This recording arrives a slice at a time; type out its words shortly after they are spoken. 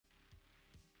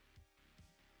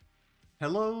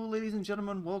Hello, ladies and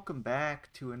gentlemen, welcome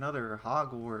back to another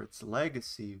Hogwarts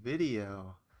Legacy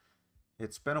video.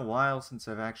 It's been a while since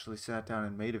I've actually sat down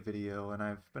and made a video, and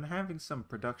I've been having some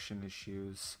production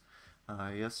issues.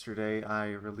 Yesterday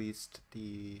I released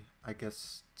the,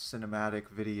 cinematic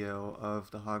video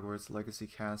of the Hogwarts Legacy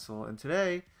Castle, and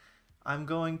today I'm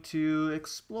going to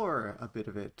explore a bit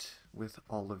of it with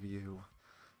all of you.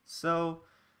 So,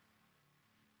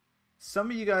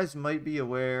 some of you guys might be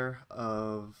aware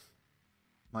of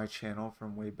my channel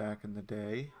from way back in the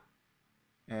day.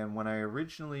 And when I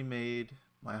originally made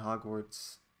my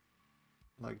Hogwarts,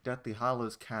 like Deathly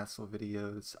Hallows Castle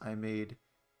videos, I made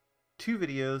two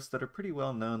videos that are pretty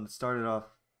well known that started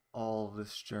off all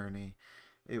this journey.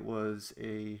 It was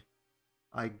a,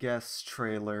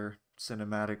 trailer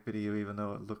cinematic video, even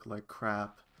though it looked like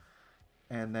crap.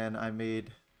 And then I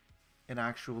made an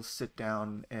actual sit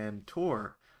down and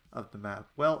tour of the map.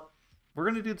 Well, we're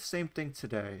going to do the same thing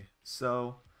today.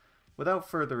 So, without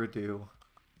further ado,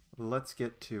 let's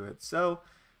get to it. So,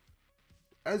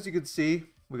 as you can see,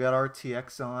 we got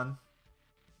RTX on.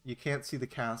 You can't see the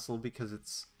castle because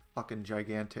it's fucking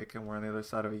gigantic and we're on the other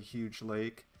side of a huge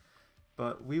lake.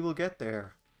 But we will get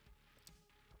there.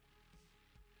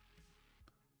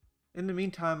 In the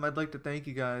meantime, I'd like to thank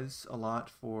you guys a lot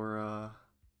for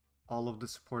all of the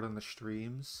support on the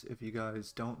streams. If you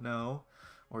guys don't know,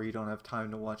 or you don't have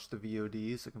time to watch the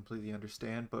VODs, I completely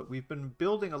understand, but we've been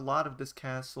building a lot of this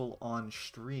castle on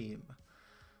stream.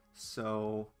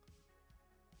 So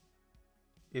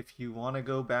if you want to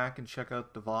go back and check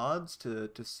out the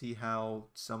VODs to see how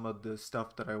some of the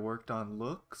stuff that I worked on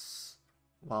looks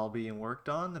while being worked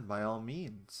on, then by all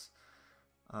means.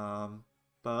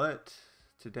 But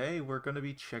today we're going to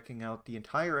be checking out the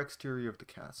entire exterior of the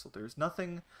castle. There's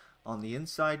nothing on the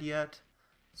inside yet,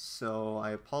 so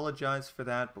I apologize for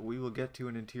that, but we will get to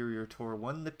an interior tour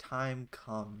when the time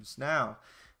comes. Now,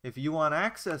 if you want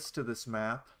access to this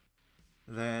map,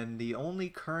 then the only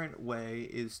current way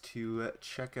is to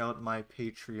check out my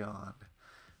Patreon.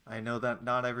 I know that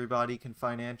not everybody can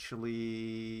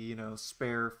financially,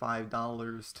 spare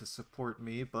 $5 to support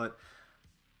me, but,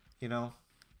 I'm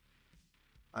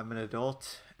an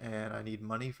adult and I need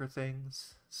money for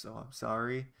things, so I'm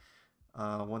sorry.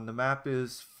 When the map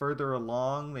is further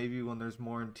along, maybe when there's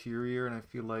more interior and I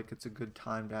feel like it's a good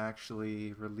time to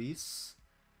actually release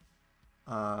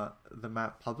the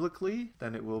map publicly,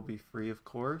 then it will be free, of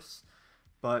course.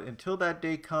 But until that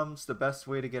day comes, the best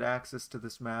way to get access to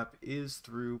this map is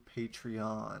through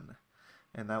Patreon.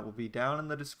 And that will be down in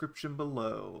the description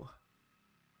below.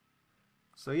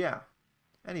 So yeah.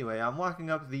 Anyway, I'm walking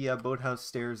up the boathouse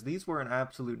stairs. These were an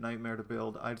absolute nightmare to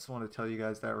build. I just want to tell you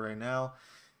guys that right now.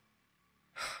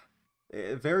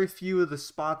 Very few of the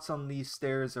spots on these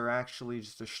stairs are actually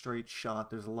just a straight shot.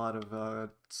 There's a lot of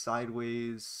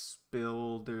sideways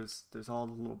build. There's all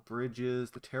the little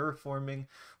bridges. The terraforming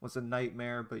was a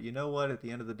nightmare, but you know what? At the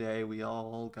end of the day, we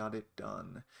all got it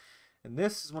done. And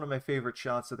this is one of my favorite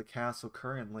shots of the castle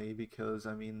currently because,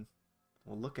 I mean,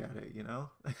 well, look at it,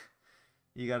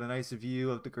 You got a nice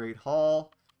view of the Great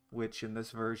Hall, which in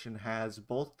this version has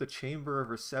both the Chamber of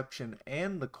Reception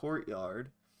and the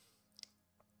courtyard.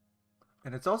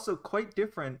 And it's also quite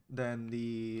different than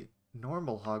the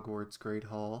normal Hogwarts Great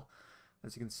Hall.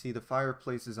 As you can see, the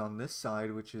fireplace is on this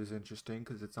side, which is interesting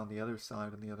because it's on the other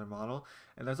side in the other model.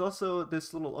 And there's also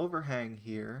this little overhang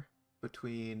here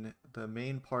between the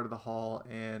main part of the hall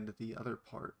and the other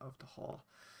part of the hall.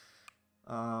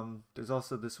 There's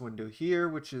also this window here,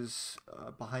 which is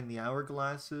behind the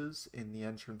hourglasses in the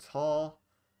entrance hall.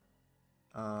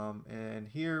 And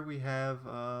here we have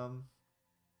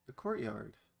the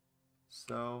courtyard.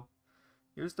 So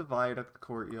here's the viaduct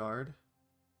courtyard.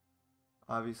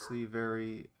 Obviously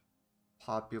very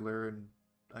popular and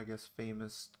I guess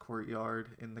famous courtyard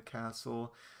in the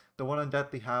castle. The one on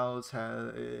Deathly Hallows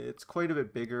it's quite a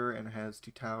bit bigger and has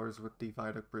two towers with the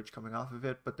viaduct bridge coming off of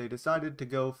it, but they decided to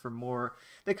go for more.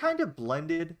 They kind of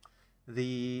blended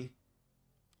the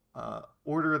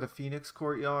Order of the Phoenix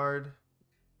courtyard,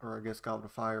 or I guess Goblet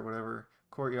of Fire, whatever,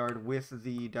 courtyard with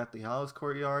the Deathly Hallows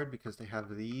courtyard because they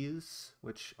have these,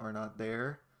 which are not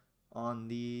there on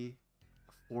the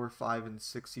 4, 5, and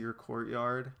 6 year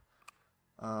courtyard.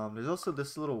 There's also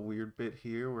this little weird bit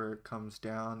here where it comes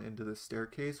down into the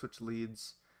staircase, which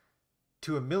leads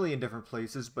to a million different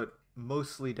places, but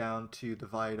mostly down to the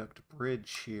viaduct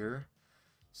bridge here.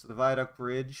 So the viaduct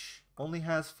bridge only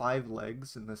has 5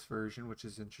 legs in this version, which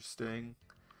is interesting.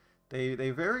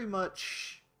 They very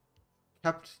much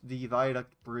kept the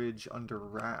viaduct bridge under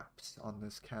wraps on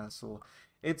this castle.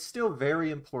 It's still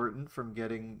very important from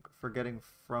getting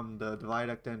from the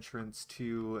viaduct entrance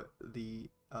to the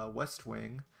west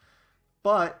wing,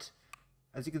 But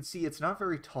as you can see, it's not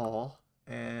very tall,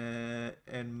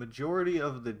 and majority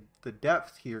of the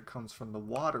depth here comes from the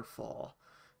waterfall.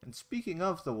 And speaking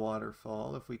of the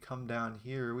waterfall, if we come down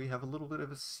here, we have a little bit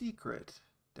of a secret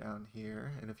down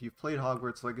here. And if you've played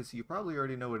Hogwarts Legacy, you probably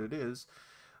already know what it is.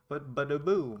 But bada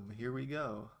boom, here we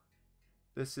go.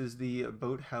 This is the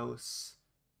boathouse,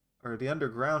 or the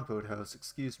underground boathouse,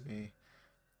 excuse me.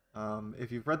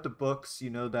 If you've read the books, you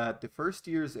know that the first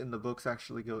years in the books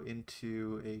actually go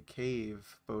into a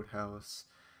cave boathouse.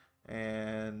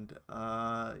 And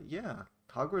yeah,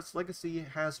 Hogwarts Legacy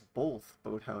has both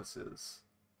boathouses.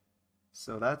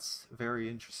 So that's very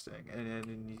interesting.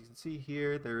 And you can see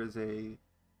here there is a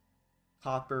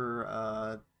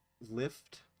copper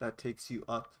lift that takes you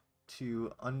up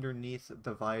to underneath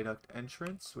the viaduct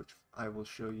entrance, which I will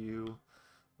show you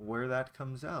where that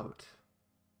comes out.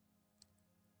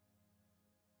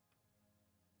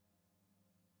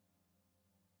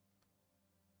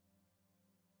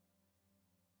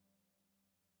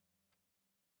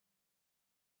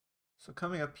 So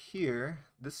coming up here,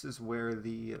 this is where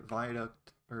the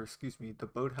viaduct, or excuse me, the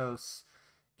boathouse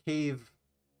cave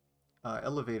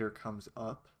elevator comes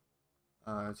up.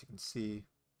 As you can see,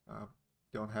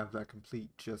 don't have that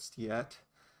complete just yet,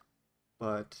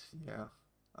 but yeah.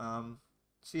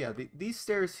 So yeah, these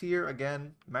stairs here,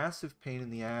 again, massive pain in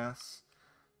the ass.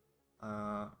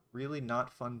 Really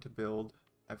not fun to build.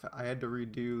 I had to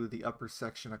redo the upper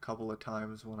section a couple of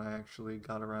times when I actually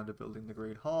got around to building the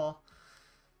Great Hall.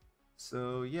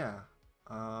 So yeah,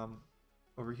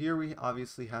 over here we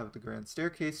obviously have the Grand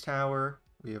Staircase Tower,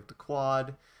 we have the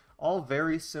quad, all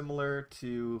very similar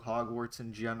to Hogwarts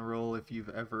in general. If you've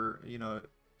ever,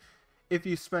 if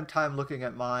you spent time looking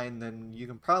at mine, then you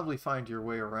can probably find your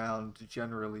way around,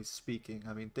 generally speaking.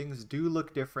 I mean, things do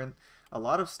look different. A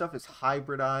lot of stuff is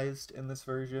hybridized in this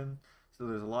version, so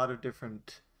there's a lot of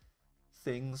different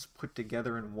things put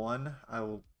together in one. I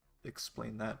will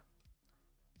explain that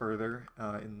further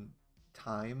in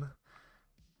time.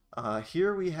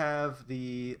 Here we have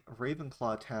the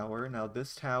Ravenclaw Tower. Now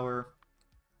this tower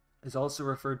is also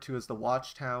referred to as the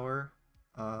Watchtower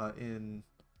in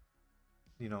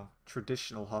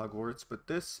traditional Hogwarts, but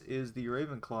this is the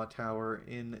Ravenclaw Tower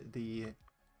in the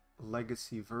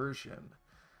Legacy version.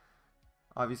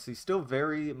 Obviously still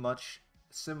very much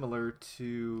similar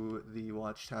to the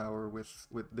Watchtower with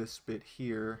this bit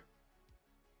here.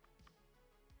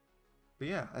 But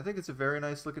yeah, I think it's a very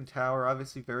nice looking tower,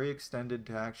 obviously very extended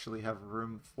to actually have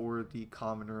room for the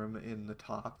common room in the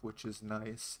top, which is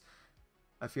nice.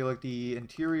 I feel like the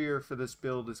interior for this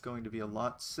build is going to be a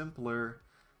lot simpler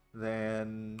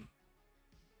than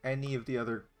any of the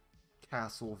other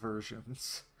castle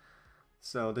versions.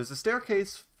 So there's a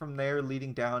staircase from there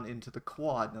leading down into the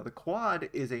quad. Now the quad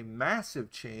is a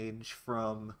massive change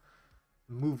from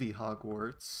movie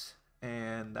Hogwarts,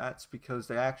 and that's because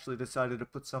they actually decided to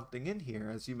put something in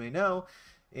here. As you may know,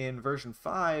 in version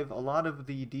 5, a lot of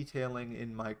the detailing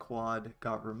in my quad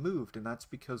got removed, and that's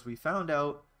because we found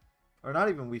out, or not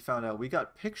even we found out, we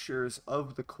got pictures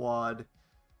of the quad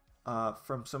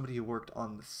from somebody who worked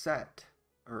on the set,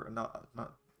 or not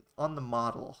on the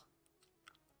model,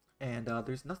 and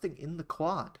there's nothing in the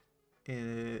quad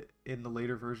in the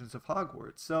later versions of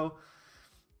Hogwarts. So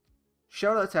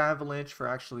shout out to Avalanche for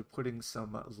actually putting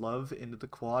some love into the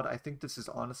quad. I think this is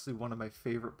honestly one of my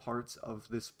favorite parts of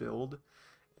this build.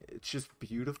 It's just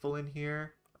beautiful in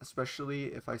here, especially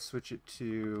if I switch it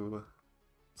to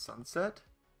sunset.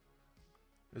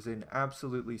 There's an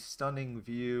absolutely stunning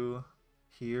view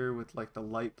here with like the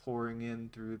light pouring in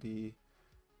through the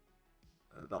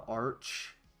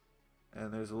arch,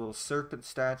 and there's a little serpent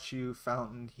statue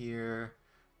fountain here,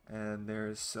 and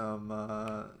there's some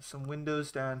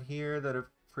windows down here that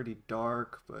are pretty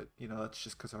dark, but that's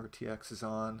just because RTX is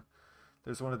on.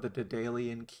 There's one of the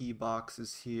Daedalian key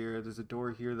boxes here. There's a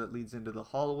door here that leads into the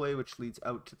hallway, which leads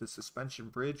out to the suspension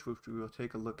bridge, which we will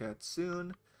take a look at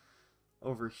soon.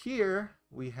 Over here,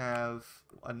 we have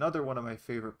another one of my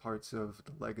favorite parts of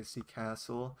the Legacy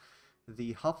Castle,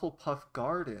 the Hufflepuff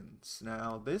Gardens.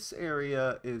 Now, this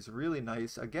area is really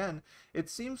nice. Again, it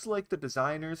seems like the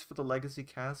designers for the Legacy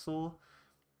Castle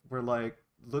were like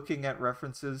looking at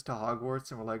references to Hogwarts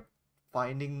and were like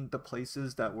finding the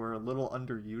places that were a little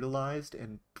underutilized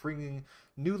and bringing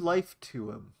new life to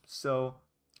them. So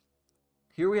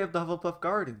here we have the Hufflepuff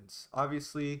Gardens.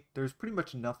 Obviously, there's pretty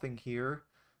much nothing here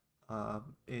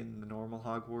in the normal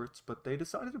Hogwarts, but they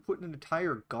decided to put an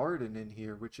entire garden in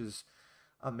here, which is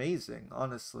amazing,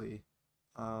 honestly.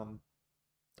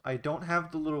 I don't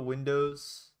have the little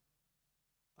windows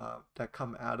that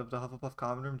come out of the Hufflepuff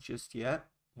common room just yet.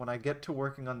 When I get to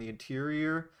working on the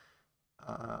interior,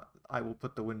 I will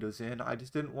put the windows in. I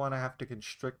just didn't want to have to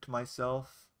constrict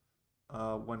myself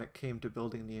when it came to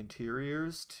building the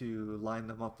interiors to line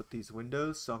them up with these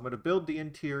windows. So I'm going to build the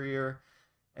interior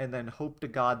and then hope to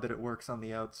God that it works on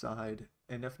the outside.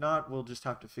 And if not, we'll just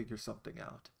have to figure something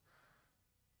out.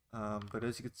 But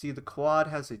as you can see, the quad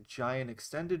has a giant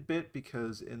extended bit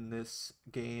because in this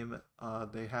game,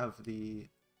 they have the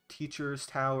teachers'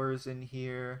 towers in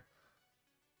here.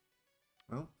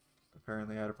 Oh,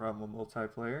 apparently I had a problem with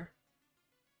multiplayer.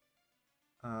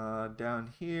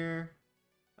 Down here,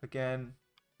 again,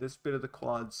 this bit of the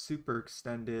quad super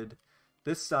extended.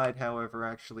 This side, however,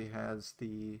 actually has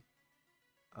the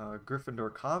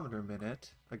Gryffindor common room in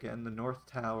it. Again, the North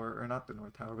Tower, or not the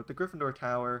North Tower, but the Gryffindor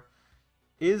Tower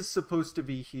is supposed to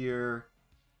be here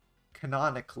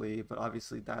canonically, but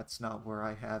obviously that's not where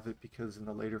I have it because in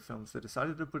the later films they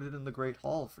decided to put it in the Great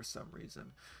Hall for some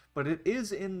reason. But it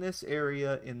is in this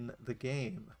area in the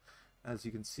game, as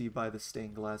you can see by the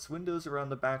stained glass windows around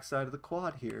the backside of the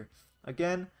quad here.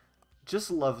 Again,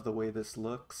 just love the way this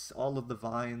looks. All of the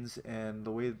vines and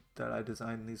the way that I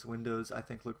designed these windows I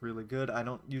think look really good. I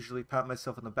don't usually pat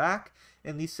myself on the back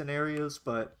in these scenarios,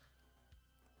 but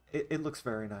it looks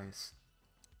very nice.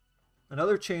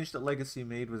 Another change that Legacy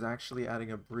made was actually adding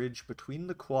a bridge between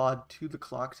the quad to the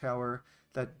clock tower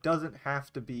that doesn't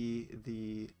have to be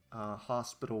the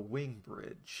hospital wing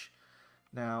bridge.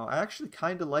 Now, I actually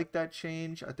kind of like that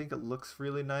change. I think it looks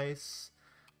really nice.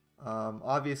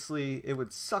 Obviously, it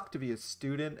would suck to be a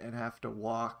student and have to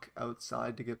walk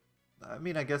outside to get... I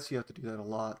mean, I guess you have to do that a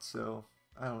lot, so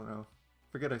I don't know.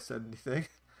 Forget I said anything.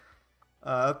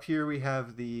 Up here we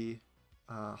have the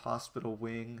hospital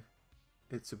wing.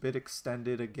 It's a bit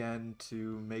extended again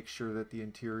to make sure that the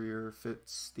interior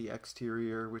fits the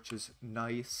exterior, which is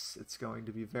nice. It's going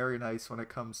to be very nice when it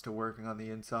comes to working on the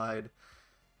inside.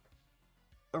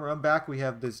 Around back we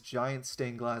have this giant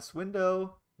stained glass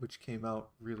window, which came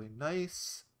out really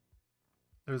nice.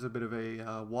 There's a bit of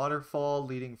a waterfall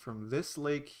leading from this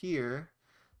lake here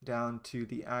down to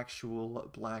the actual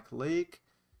Black Lake.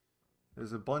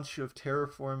 There's a bunch of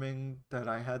terraforming that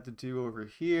I had to do over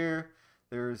here.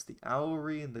 There's the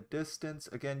owlry in the distance.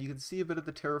 Again, you can see a bit of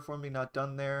the terraforming not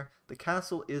done there. The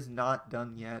castle is not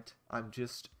done yet. I'm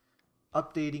just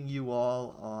updating you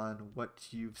all on what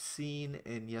you've seen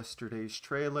in yesterday's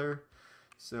trailer.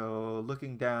 So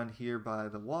looking down here by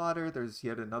the water, there's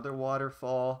yet another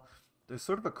waterfall. There's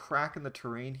sort of a crack in the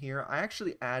terrain here. I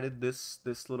actually added this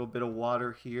little bit of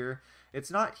water here.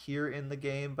 It's not here in the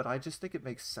game, but I just think it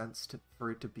makes sense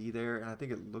for it to be there, and I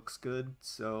think it looks good,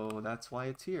 so that's why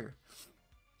it's here.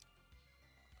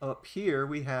 Up here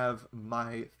we have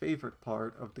my favorite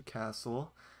part of the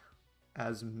castle,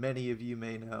 as many of you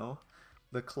may know,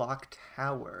 the clock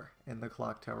tower and the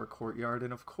clock tower courtyard,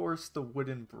 and of course the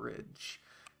wooden bridge.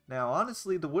 Now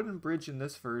honestly, the wooden bridge in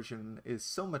this version is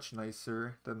so much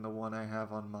nicer than the one I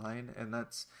have on mine, and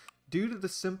that's due to the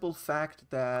simple fact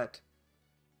that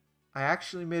I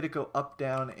actually made it go up,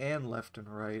 down, and left and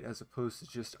right as opposed to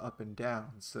just up and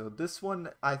down. So this one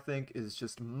I think is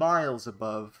just miles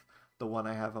above the one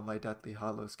I have on my Deathly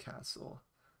Hallows castle.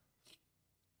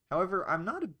 However, I'm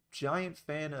not a giant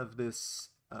fan of this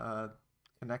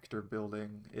connector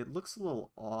building. It looks a little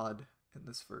odd in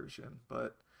this version,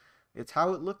 but it's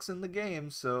how it looks in the game,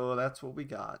 so that's what we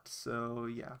got. So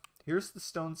yeah, here's the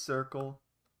stone circle,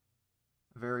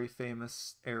 a very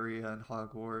famous area in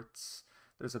Hogwarts.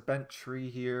 There's a bent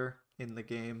tree here in the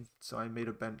game, so I made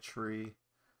a bent tree.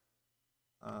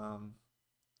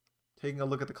 Taking a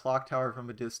look at the clock tower from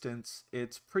a distance,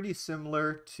 it's pretty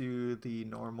similar to the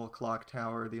normal clock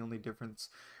tower, the only difference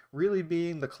really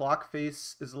being the clock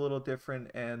face is a little different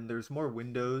and there's more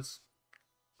windows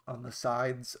on the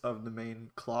sides of the main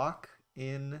clock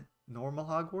in normal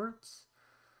Hogwarts.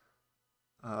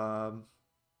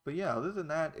 But yeah, other than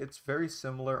that, it's very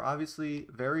similar. Obviously,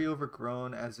 very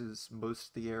overgrown, as is most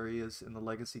of the areas in the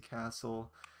Legacy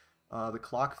Castle. The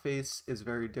clock face is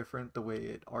very different, the way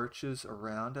it arches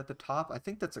around at the top. I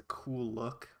think that's a cool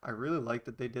look. I really like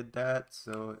that they did that,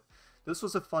 so this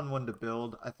was a fun one to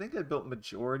build. I think I built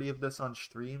majority of this on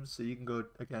stream, so you can go,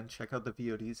 again, check out the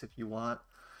VODs if you want.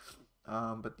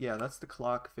 But yeah, that's the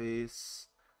clock face.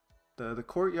 The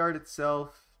courtyard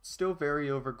itself, still very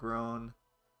overgrown.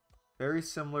 Very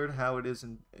similar to how it is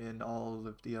in all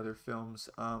of the other films.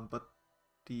 But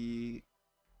the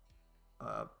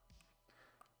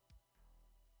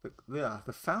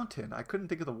fountain, I couldn't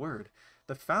think of the word.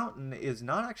 The fountain is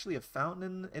not actually a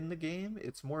fountain in the game.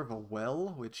 It's more of a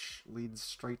well, which leads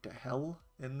straight to hell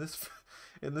in this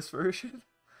in this version.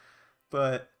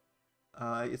 But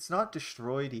it's not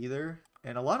destroyed either.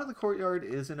 And a lot of the courtyard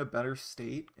is in a better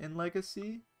state in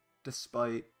Legacy.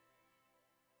 despite,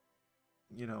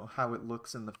 you know, how it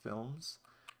looks in the films.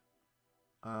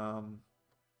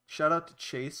 Shout out to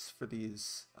Chase for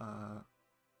these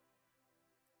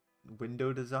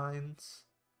window designs.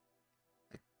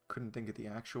 I couldn't think of the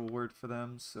actual word for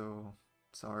them, so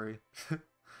sorry.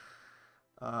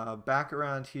 Back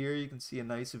around here, you can see a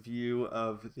nice view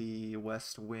of the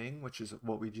West Wing, which is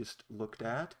what we just looked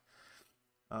at.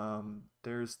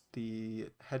 There's the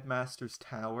Headmaster's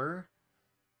Tower,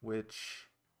 which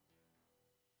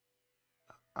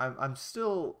I'm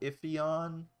still iffy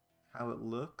on how it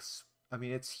looks. I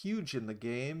mean, it's huge in the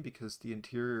game because the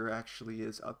interior actually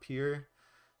is up here,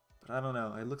 but I don't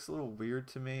know. It looks a little weird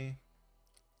to me,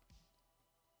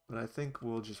 but I think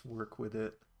we'll just work with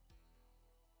it.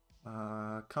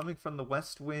 Coming from the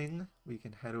West Wing, we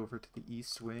can head over to the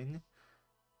East Wing.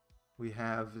 We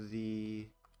have the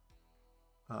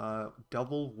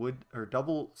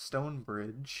double stone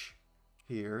bridge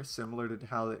here, similar to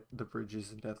how the bridge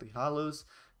is in Deathly Hallows.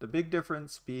 The big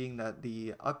difference being that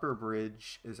the upper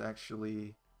bridge is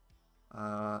actually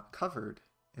covered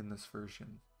in this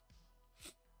version.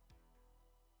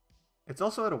 It's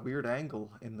also at a weird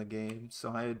angle in the game,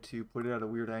 so I had to put it at a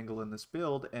weird angle in this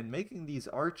build, and making these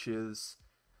arches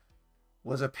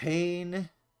was a pain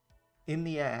in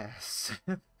the ass.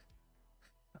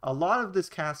 A lot of this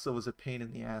castle was a pain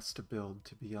in the ass to build,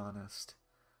 to be honest.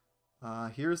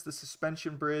 Here's the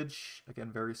suspension bridge.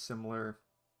 Again, very similar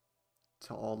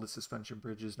to all the suspension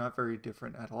bridges. Not very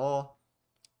different at all.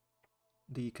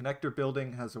 The connector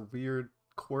building has a weird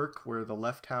quirk where the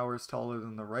left tower is taller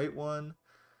than the right one.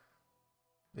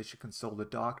 They should consult the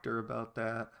doctor about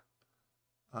that.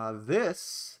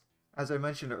 This, as I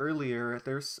mentioned earlier,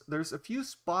 there's a few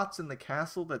spots in the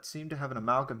castle that seem to have an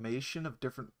amalgamation of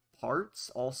different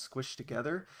parts all squished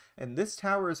together, and this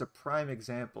tower is a prime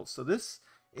example. So this,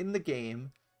 in the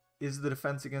game, is the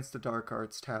Defense Against the Dark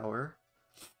Arts tower,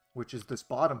 which is this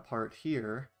bottom part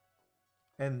here,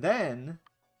 and then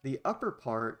the upper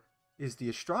part is the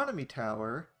Astronomy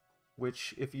Tower,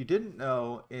 which, if you didn't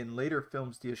know, in later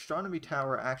films, the Astronomy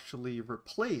Tower actually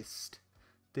replaced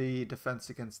the Defense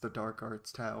Against the Dark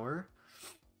Arts tower.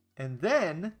 And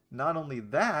then, not only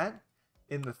that,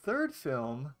 in the third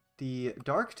film, the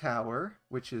Dark Tower,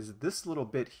 which is this little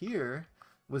bit here,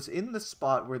 was in the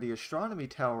spot where the Astronomy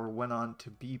Tower went on to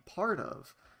be part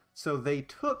of. So they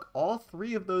took all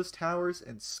three of those towers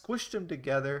and squished them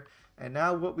together, and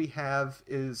now what we have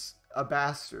is a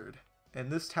bastard.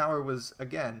 And this tower was,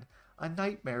 again, a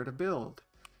nightmare to build.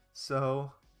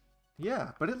 So,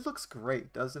 yeah, but it looks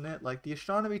great, doesn't it? Like, the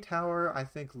Astronomy Tower, I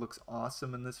think, looks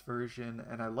awesome in this version,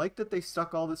 and I like that they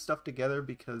stuck all this stuff together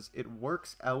because it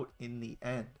works out in the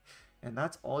end. And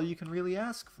that's all you can really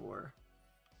ask for.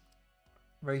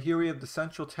 Right here we have the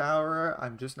Central Tower.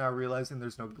 I'm just now realizing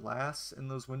there's no glass in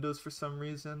those windows for some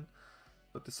reason.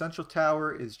 But the Central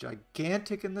Tower is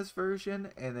gigantic in this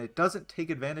version, and it doesn't take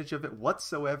advantage of it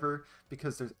whatsoever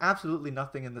because there's absolutely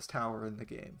nothing in this tower in the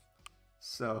game.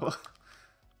 So,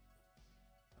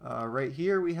 right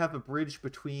here we have a bridge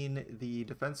between the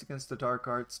Defense Against the Dark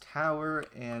Arts tower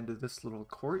and this little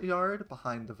courtyard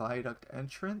behind the viaduct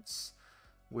entrance,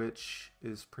 which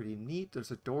is pretty neat.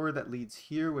 There's a door that leads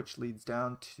here, which leads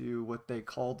down to what they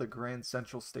call the Grand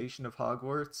Central Station of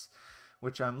Hogwarts,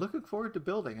 which I'm looking forward to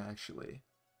building, actually.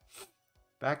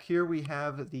 Back here we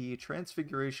have the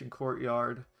Transfiguration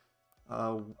Courtyard,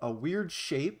 a weird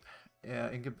shape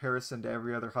in comparison to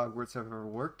every other Hogwarts I've ever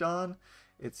worked on.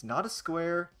 It's not a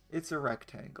square, it's a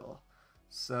rectangle.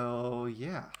 So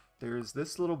yeah, there's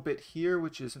this little bit here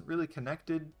which isn't really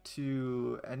connected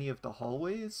to any of the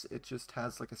hallways. It just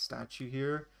has like a statue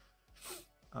here.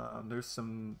 There's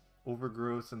some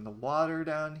overgrowth in the water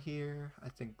down here. I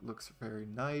think looks very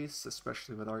nice,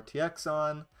 especially with RTX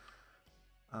on.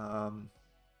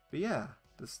 But yeah,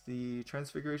 this is the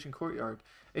Transfiguration Courtyard.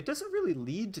 It doesn't really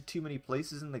lead to too many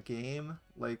places in the game.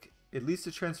 Like, it leads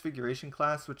to Transfiguration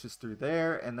class, which is through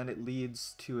there, and then it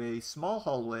leads to a small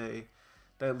hallway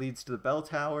that leads to the bell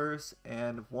towers,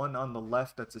 and one on the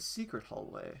left that's a secret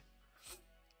hallway.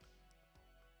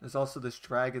 There's also this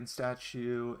dragon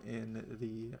statue in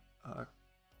the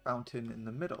fountain in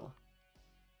the middle.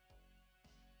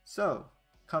 So,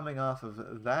 coming off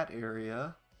of that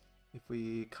area, if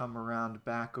we come around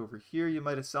back over here, you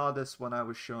might have saw this when I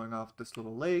was showing off this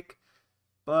little lake,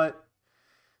 but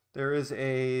there is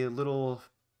a little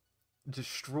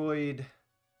destroyed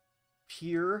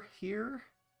pier here,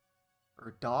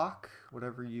 or dock,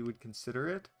 whatever you would consider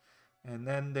it. And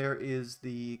then there is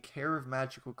the Care of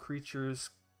Magical Creatures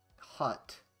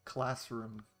hut,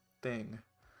 classroom thing.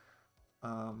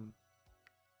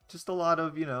 Just a lot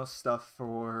of, you know, stuff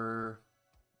for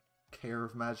care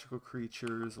of magical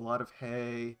creatures, a lot of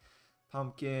hay,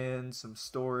 pumpkins, some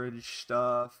storage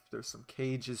stuff. There's some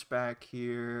cages back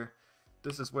here.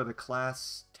 This is where the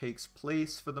class takes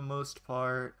place for the most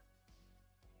part.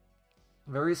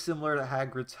 Very similar to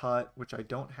Hagrid's hut, which I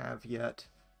don't have yet,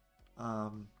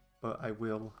 but I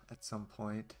will at some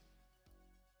point.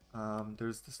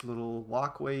 There's this little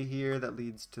walkway here that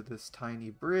leads to this tiny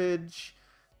bridge.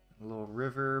 A little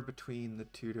river between the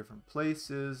two different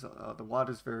places. The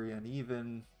water's very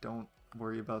uneven. Don't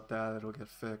worry about that. It'll get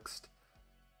fixed.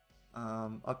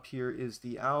 Up here is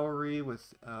the Owlery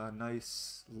with a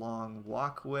nice long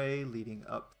walkway leading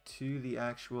up to the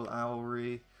actual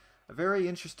Owlery. A very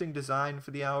interesting design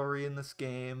for the Owlery in this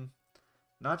game.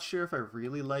 Not sure if I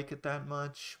really like it that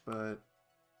much, but,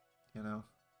 you know,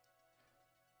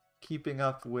 keeping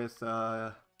up with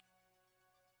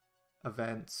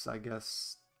events, I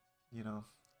guess, you know,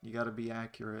 you gotta be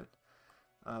accurate.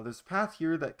 There's a path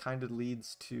here that kind of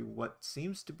leads to what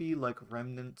seems to be like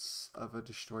remnants of a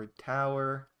destroyed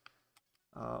tower.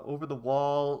 Over the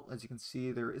wall, as you can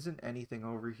see, there isn't anything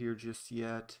over here just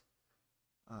yet.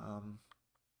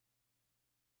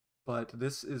 But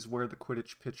this is where the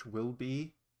Quidditch pitch will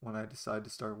be when I decide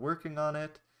to start working on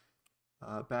it.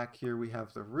 Back here we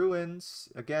have the ruins.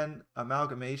 Again,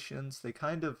 amalgamations. They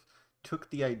kind of took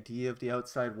the idea of the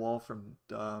outside wall from,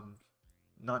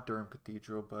 not Durham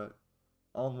Cathedral, but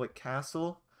Alnwick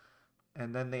Castle.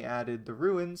 And then they added the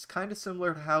ruins, kind of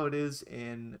similar to how it is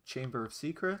in Chamber of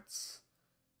Secrets.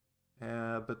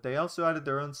 But they also added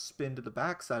their own spin to the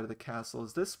backside of the castle,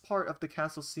 as this part of the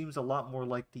castle seems a lot more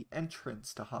like the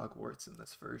entrance to Hogwarts in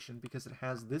this version, because it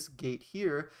has this gate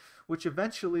here, which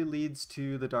eventually leads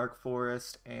to the Dark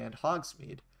Forest and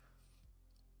Hogsmeade.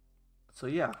 So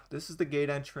yeah, this is the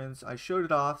gate entrance. I showed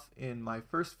it off in my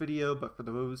first video, but for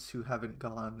those who haven't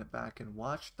gone back and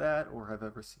watched that, or have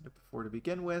ever seen it before to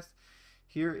begin with,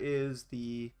 here is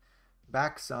the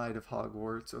backside of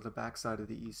Hogwarts, or the backside of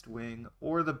the East Wing,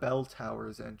 or the Bell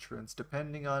Tower's entrance,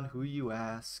 depending on who you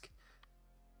ask.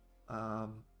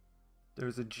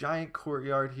 There's a giant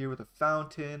courtyard here with a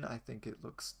fountain. I think it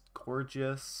looks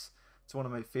gorgeous. It's one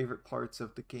of my favorite parts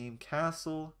of the game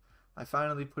castle. I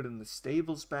finally put in the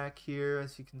stables back here,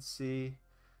 as you can see.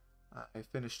 I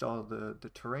finished all the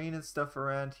terrain and stuff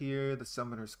around here. The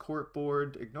Summoner's Court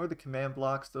board. Ignore the command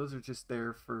blocks. Those are just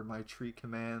there for my tree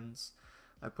commands.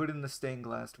 I put in the stained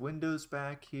glass windows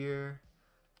back here.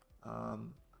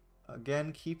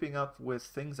 Again, keeping up with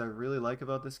things I really like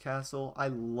about this castle. I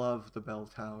love the bell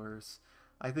towers.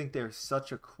 I think they're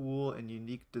such a cool and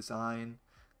unique design.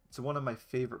 It's one of my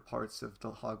favorite parts of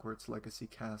the Hogwarts Legacy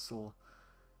Castle.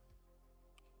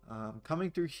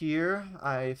 Coming through here,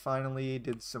 I finally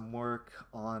did some work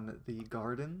on the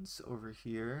gardens over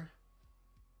here.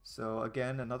 So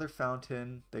again, another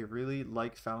fountain. They really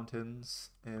like fountains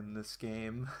in this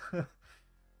game.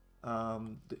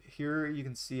 Here you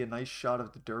can see a nice shot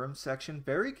of the Durham section.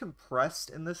 Very compressed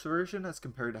in this version as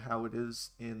compared to how it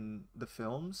is in the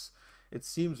films. It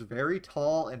seems very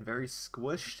tall and very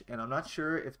squished, and I'm not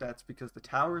sure if that's because the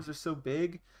towers are so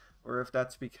big or if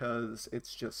that's because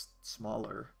it's just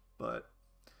smaller. But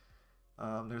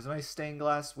there's a nice stained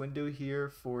glass window here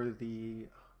for the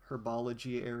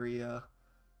herbology area.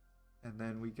 And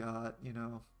then we got, you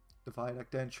know, the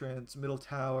viaduct entrance, middle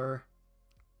tower.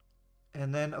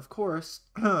 And then, of course,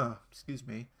 excuse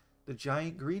me, the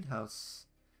giant greenhouse,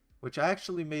 which I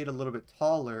actually made a little bit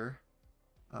taller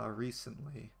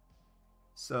recently.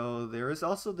 So there is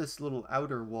also this little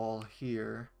outer wall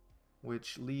here,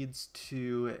 which leads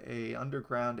to a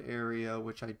underground area,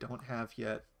 which I don't have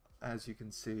yet, as you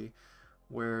can see,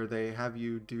 where they have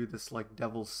you do this like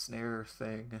devil's snare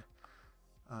thing.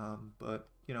 But,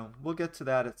 you know, we'll get to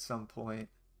that at some point.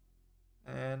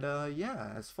 And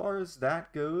yeah, as far as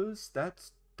that goes,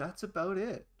 that's about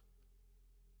it.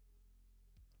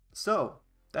 So,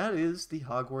 that is the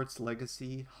Hogwarts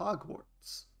Legacy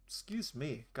Hogwarts. Excuse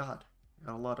me, God, I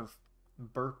got a lot of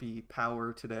burpy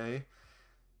power today.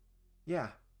 Yeah,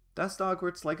 that's the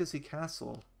Hogwarts Legacy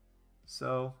Castle.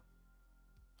 So,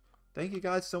 thank you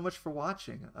guys so much for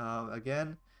watching.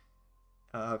 Again,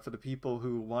 for the people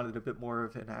who wanted a bit more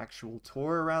of an actual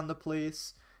tour around the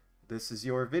place, this is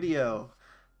your video.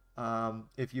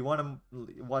 If you want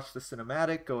to watch the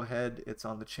cinematic, go ahead, it's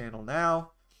on the channel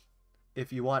now.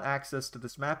 If you want access to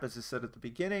this map, as I said at the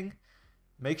beginning,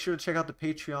 make sure to check out the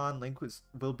Patreon. Link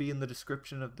will be in the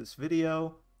description of this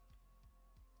video.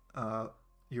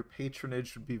 Your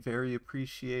patronage would be very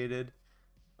appreciated.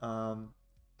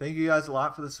 Thank you guys a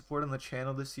lot for the support on the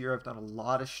channel this year. I've done a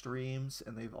lot of streams,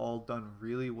 and they've all done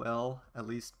really well, at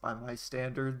least by my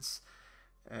standards.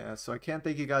 So I can't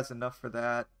thank you guys enough for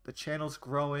that. The channel's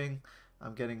growing.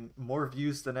 I'm getting more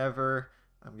views than ever.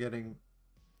 I'm getting,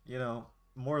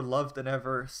 more love than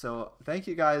ever. So thank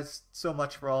you guys so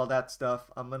much for all that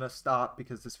stuff. I'm going to stop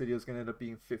because this video is going to end up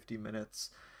being 50 minutes.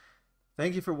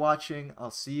 Thank you for watching.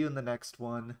 I'll see you in the next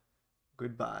one.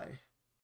 Goodbye.